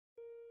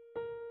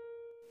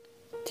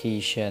ធី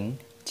សិន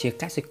ជា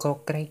កសិករ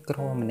ក្រីក្រ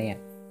ម្នា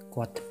ក់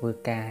គាត់ធ្វើ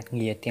ការ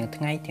ងារទាំង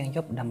ថ្ងៃទាំងយ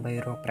ប់ដើម្បី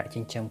រកប្រាក់ចិ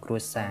ញ្ចឹមគ្រួ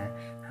សារ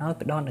ហើយ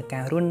ផ្ដល់នូវកា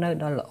ររស់នៅ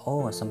ដ៏ល្អ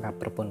សម្រាប់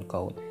ប្រពន្ធ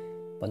កូន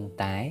ប៉ុន្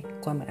តែ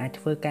គាត់មិនអាច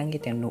ធ្វើការងា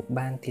រទាំងនោះ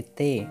បានទៀត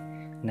ទេ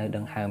នៅដ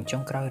ង្ហើមចុ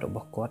ងក្រោយរប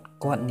ស់គា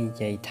ត់និ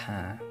យាយថា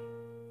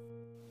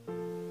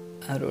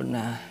អរុ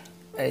ណា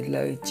ឥ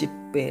ឡូវជា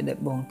ពេលដែល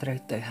បងត្រូវ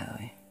ទៅហើ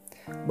យ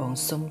បង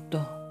សុំ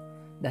ទោស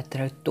ដែលត្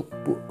រូវទុក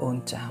ពួកអូន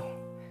ចោល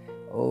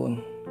អូន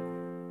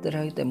ត្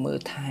រូវតែមើល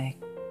ថែ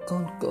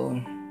កូន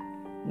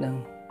និង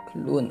ខ្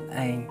លួន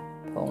ឯង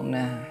ផង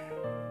ណា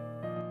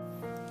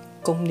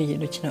កុំនិយាយ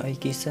ដូច្នោះអី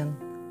គីសិន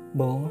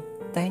បង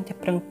តែងតែ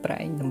ប្រឹងប្រែ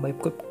ងដើម្បី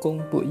ផ្គត់ផ្គង់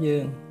ពួកយើ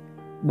ង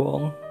ប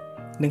ង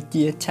នឹង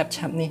ជាឆា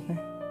ប់នេះណា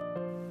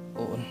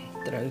អូន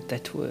ត្រូវតែ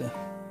ធ្វើ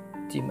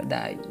ជាម្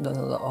ដាយដ៏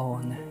ល្អ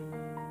ណាស់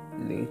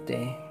ឬ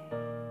ទេ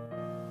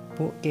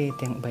ពួកគេ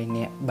ទាំង3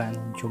នាក់បាន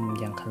យំ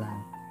យ៉ាងខ្លាំង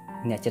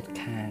អ្នកចិត្ត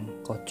ខាង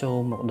ក៏ចូល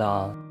មកដ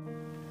ល់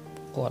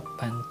គាត់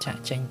បានចា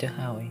ក់ចេញទៅ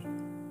ហើយ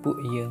ពួក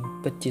យើង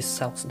ពិតជា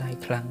សោកស្ដាយ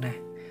ខ្លាំងណា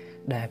ស់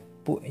ដែល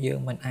ពួកយើង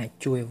មិនអាច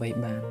ជួយអ្វី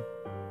បាន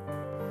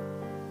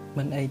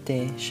មិនអីទេ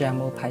សា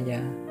មូផាយ៉ា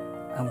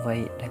អ្វី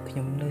ដែលខ្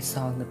ញុំនៅស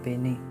ល់នៅពេល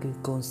នេះគឺ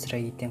កូនស្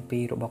រីទាំងពី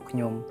ររបស់ខ្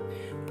ញុំ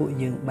ពួក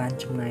យើងបាន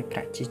ចំណាយប្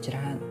រាក់ជាច្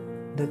រើន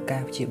លើកា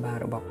រព្យាបាល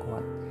របស់គា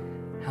ត់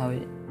ហើយ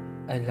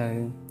ឥឡូវ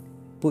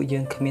ពួកយើ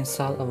ងគ្មានស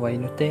ល់អ្វី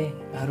នោះទេ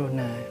អរុ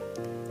ណា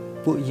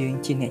ពួកយើង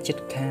ជាអ្នកចិ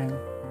ត្តខាង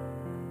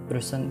ប្រ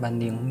សិនបើ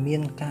នាងមា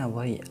នការអ្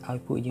វីឲ្យ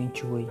ពួកយើង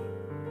ជួយ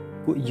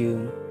ពួកយើង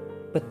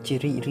ពិតជា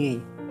រីករាយ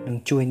នឹង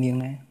ជួយនាង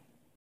ណា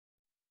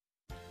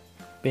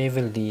ពេល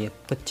វេលា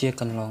ពិតជា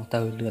កន្លងទៅ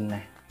លឿន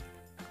ណាស់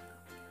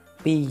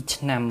2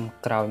ឆ្នាំ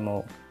ក្រោយម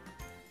ក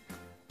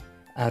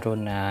អរុ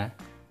ណា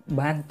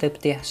បានទៅ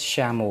ផ្ទះ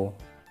សាមូ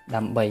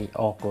ដើម្បី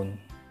អរគុណ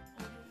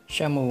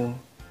សាមូ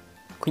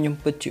ខ្ញុំ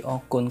ពិតជាអ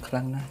រគុណខ្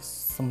លាំងណាស់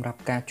សម្រាប់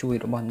ការជួយ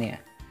របស់អ្នក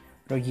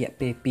រយៈ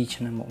ពេល2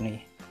ឆ្នាំមកនេះ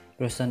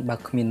ប្រសិនបើ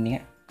គ្មានអ្ន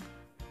ក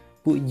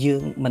ពួកយើ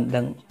ងមិន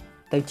ដឹង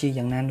ទៅជា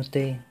យ៉ាងណានោះ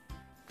ទេ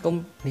កុំ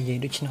និយាយ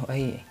ដូច្នោះ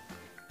អី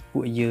ពួ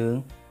កយើង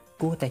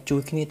គួរតែជួ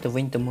យគ្នាទៅ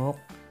វិញទៅមក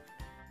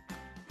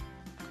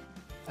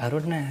អ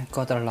រុណា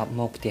ក៏ត្រឡប់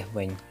មកផ្ទះ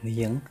វិញ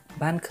នាង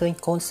បានឃើញ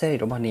កូនស្រី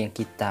របស់នាង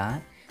គីតា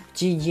ព្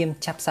យាយាម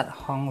ចាប់សត្វ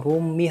ហង្សរួ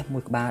មមាសមួ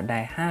យក្បាលដែ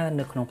លហើរ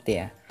នៅក្នុងផ្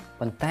ទះ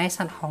ប៉ុន្តែស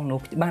ត្វហង្សនោះ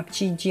បានព្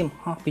យាយាម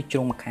ហោះពីជ្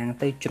រុងម្ខាង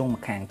ទៅជ្រុង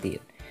ម្ខាងទៀត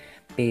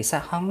ពេលស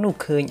ត្វហង្សនោះ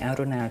ឃើញអ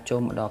រុណាចូល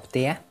មកដល់ផ្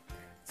ទះ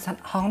សត្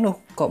វហង្សនោះ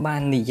ក៏បា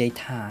ននិយាយ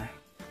ថា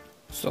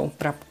សូម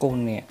ប្រាប់កូន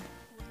អ្នក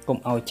កុំ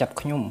ឲ្យចាប់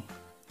ខ្ញុំ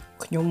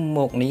ម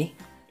កនេះ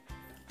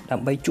ដើ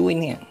ម្បីជួយ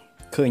អ្នក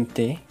ឃើញ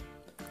ទេ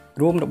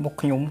រួមរបស់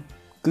ខ្ញុំ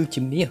គឺ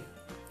ជាមាស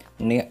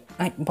អ្នក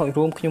អាចបោច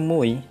រួមខ្ញុំ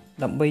មួយ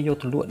ដើម្បីយក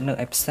ទៅលក់នៅ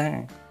ឯផ្សារ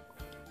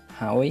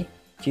ហើយ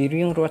ជា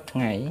រៀងរាល់ថ្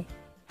ងៃ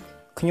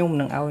ខ្ញុំ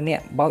នឹងឲ្យអ្ន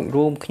កបោច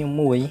រួមខ្ញុំ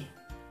មួយ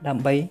ដើ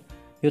ម្បី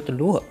យកទៅ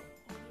លក់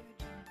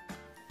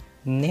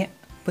អ្នក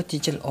ពិតជា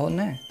ចិត្តល្អ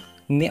ណាស់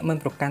អ្នកមិន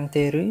ប្រកាន់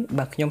ទេឬ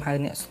បើខ្ញុំហៅ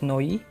អ្នកស្នុ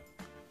យ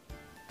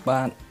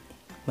បាទ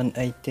មិន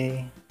អីទេ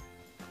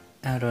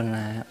អរុ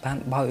ណាបាន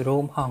បោចរោ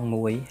មហង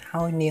មួយ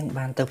ហើយនាង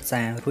បានទៅផ្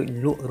សាររួច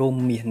លក់រោម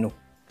មាសនោះ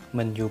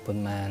មិនយូរប៉ុ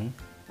ន្មាន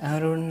អ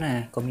រុណា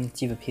ក៏មាន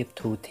ជីវភាព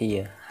ធូរធារ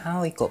ហើ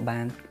យក៏បា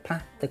នផ្លា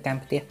ស់ទៅកាន់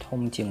ផ្ទះធំ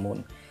ជាងមុន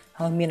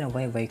ហើយមានអ្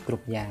វីៗគ្រ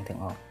ប់យ៉ាងទាំង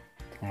អស់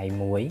ថ្ងៃ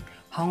មួយ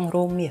ហង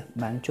រោមមាស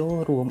បានចូល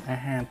រួមអា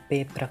ហារពេ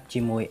លព្រឹក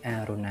ជាមួយអ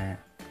រុណា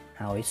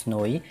ហើយស្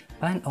នុយ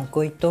បានអង្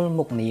គុយទល់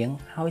មុខនាង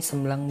ហើយស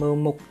ម្លឹងមើល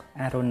មុខ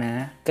អរុណា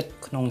គិត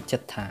ក្នុងចិ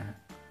ត្តថា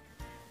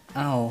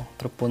អោ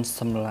ប្រពន្ធ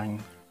សម្លាញ់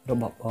រ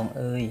បស់បង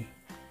អើយ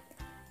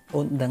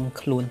អូនដឹង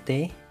ខ្លួនទេ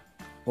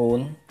អូន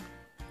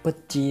ពិត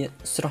ជា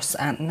ស្រស់ស្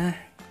អាតណាស់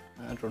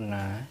អរុ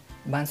ណា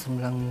បានស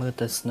ម្លឹងមើល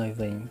ទៅស្នុយ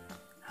វិញ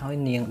ហើយ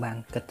នាងបាន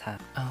គិតថា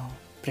អោ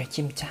ព្រះ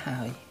ជាម្ចាស់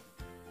ហើយ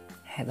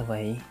ហេតុអ្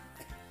វី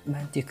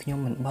បានជាខ្ញុំ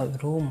មិនបោច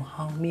រួមហ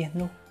ងមាស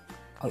នោះ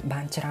ឲ្យ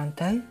បានច្រើន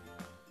ទៅ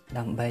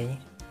ដើម្បី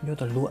យក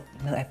ទៅលក់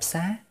នៅឯផ្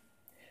សារ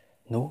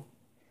នោះ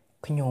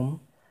ខ្ញុំ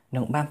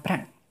នឹងបានប្រា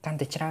ក់កាន់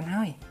តែច្រើន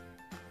ហើយ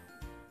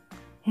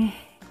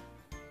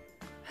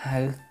ហៅ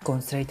កូន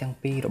ស្រីទាំង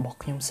ពីររបស់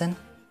ខ្ញុំសិន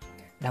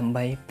ដើម្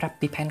បីប្រាប់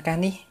ពីផែនការ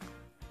នេះ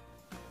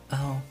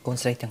អោកូន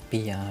ស្រីទាំងពី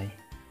រហើយ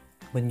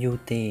មិនយូរ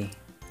ទេ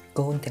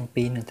កូនទាំង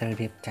ពីរនឹងត្រូវ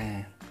រៀបការ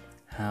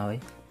ហើយ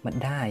ម្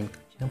ដាយ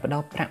នឹងផ្ដ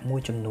ល់ប្រាក់មួ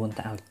យចំនួន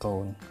ទៅឲ្យកូ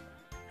ន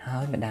ហើ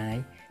យម្ដាយ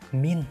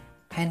មាន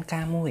ផែន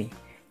ការមួយ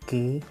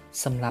គឺ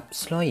សម្រាប់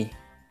ស្លុយ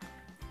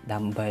ដើ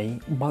ម្បី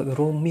បោច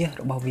រោមមាស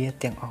របស់វា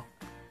ទាំងអស់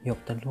យក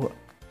ទៅលក់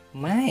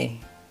ម៉ែ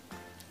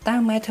តើ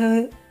ម៉ែធ្វើ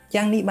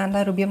យ៉ាងនេះបាន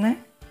ដោយរបៀបណា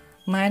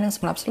ម៉ែនឹងស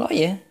ម្រាប់ស្លុយ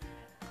ហ៎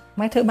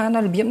ម៉ែធ្វើបានដោ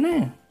យរបៀបណា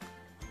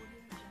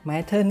ម៉ែ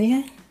ធ្វើនេះ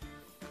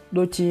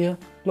ដូចជា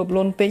លុបល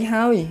ន់ពេក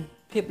ហើយ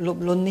ភាពលុប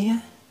លន់នេះ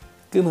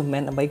គឺមិនមែ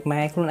នដើម្បី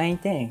ម៉ែខ្លួនឯង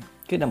ទេ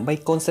គឺដើម្បី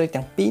កូនស្រី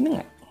ទាំងពីរហ្នឹង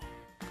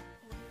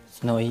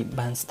ស្នុយ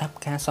បានស្ដាប់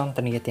ការសន្ទ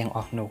នាទាំងអ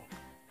ស់នោះ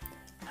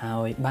ហើ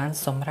យបាន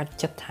សម្រេច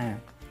ចិត្តថា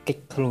គេច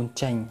ខ្លួន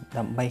ចេញ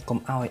ដើម្បីកុំ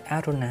ឲ្យអ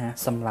រុណា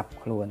សម្លាប់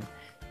ខ្លួន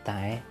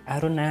តែអ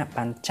រុណា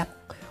បានចាប់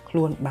ខ្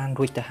លួនបាន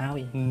រួចទៅហើយ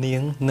នា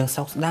ងនឹង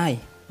សោកស្ដាយ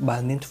បើ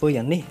នាងធ្វើ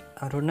យ៉ាងនេះ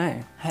អរុណា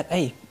ហេតុ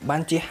អីបា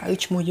នជាហៅ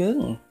ឈ្មោះយើង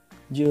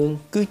យើង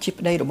គឺជា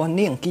ប្តីរបស់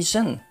នាងគី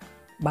សិន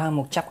បានម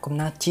កចាប់កំ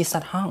ណើតជាស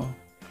ត្វហង្ស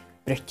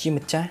ព្រះជា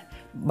ម្ចាស់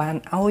បាន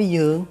ឲ្យ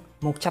យើង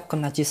មកចាប់កំ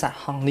ណើតជាសត្វ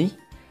ហង្សនេះ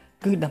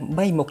គឺដើម្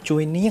បីមកជួ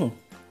យនាង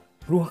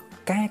ព្រោះ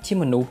ការជា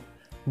មនុស្ស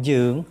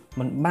យើង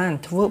មិនបាន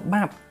ធ្វើ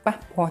បាបប៉ះ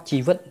ពាល់ជី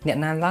វិតអ្នក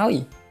ណាឡើយ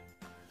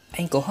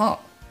ឯងកុហក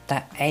តើ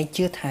ឯង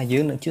ជឿថាយើ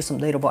ងនឹងជឿស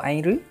ម្ដីរបស់ឯង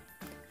ឬឯ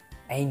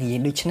ងនិយាយ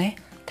ដូច្នេះ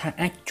ថា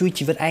អាចជួយ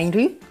ជីវិតឯង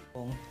ឬប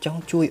ងច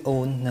ង់ជួយអូ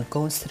ននិង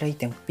កូនស្រី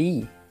ទាំងពីរ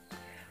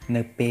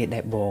នៅពេលដែ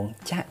លបង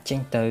ចាក់ចេញ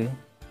ទៅ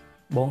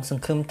បងស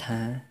ង្ឃឹមថា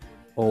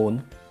អូន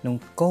និង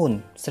កូន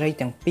ស្រី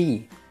ទាំងពីរ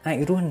អាច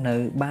រស់នៅ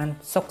បាន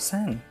សុខ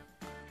សាន្ត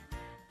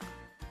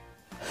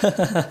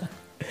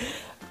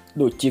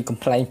ដូចជាកំ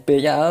pl ែងពេក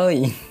ហើយ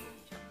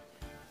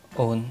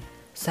អូន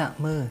សាក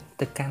មើល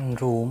ទៅកាន់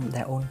រូម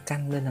ដែលអូនកា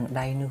ន់នៅនឹង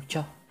ដៃនោះ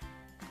ចុះ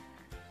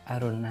អ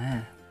រុណា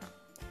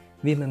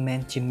វាមិនមែន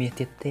ជាមាស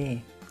ទៀតទេ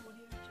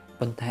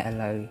ប៉ុន្តែឥ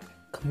ឡូវ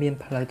គ្មាន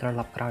ផ្លូវត្រ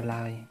ឡប់ក្រោយ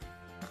ឡើយ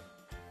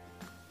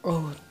អូ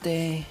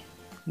ទេ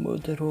មើល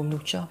ទៅរូម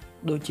នោះចុះ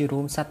ដូចជារូ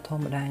មសត្វធ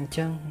ម្មតាអញ្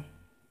ចឹង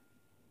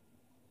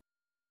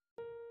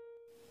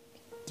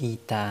គី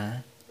តា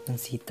និង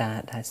ស៊ីតា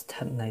ដែលស្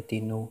ថិតនៅទី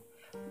នោះ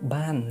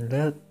បាន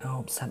លើកអោ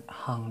បសត្វ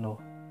ហង្សនោះ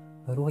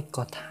រួច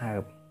ក៏ថើ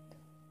ប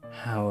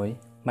ហើយ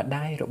ម្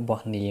ដាយរប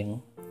ស់នាង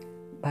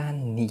បាន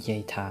និយា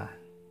យថា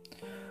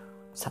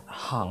សត្វ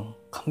ហង្ស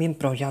គ្មាន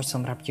ប្រយោជន៍ស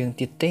ម្រាប់យើង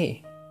ទៀតទេ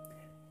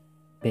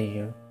ពេល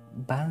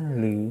បាន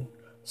ឮ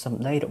ស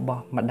ម្ដីរប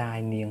ស់ម្ដាយ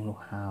នាងនោះ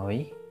ហើយ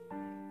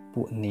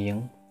ពួកនាង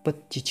ពិត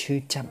ជាឈឺ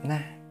ចាប់ណា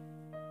ស់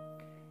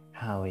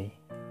ហើយ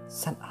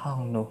សត្វហ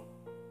ង្សនោះ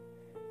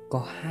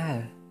ក៏ហើរ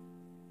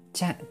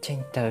ចាក់ចេញ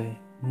ទៅ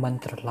មិន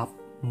ត្រឡប់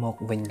មក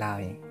វិញឡើ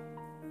យ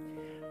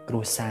គ្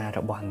រួសាររ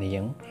បស់នា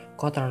ង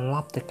ក៏ត្រឡ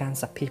ប់ទៅកាន់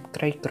សភាព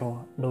ក្រីក្រ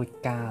ដូច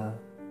កាល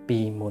ពី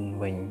មុន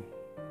វិញ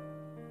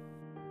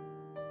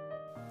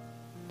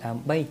ដើ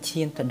ម្បី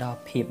ឈានទៅដល់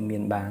ភាពមា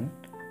នបាន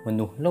ម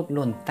នុស្សលោភល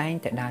ន់តែង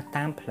តែដើរ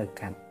តាមផ្លូវ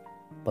កាត់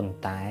ប៉ុន្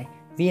តែ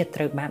វាត្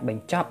រូវបានប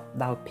ញ្ចប់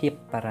ដោយភាព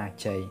បរា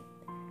ជ័យ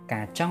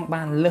ការចង់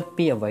បានលើស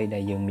ពីអ្វីដែ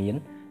លយើងមាន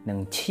នឹង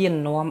ឈាន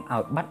នាំ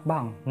ឲ្យបាត់ប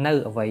ង់នៅ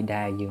អ្វី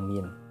ដែលយើង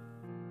មាន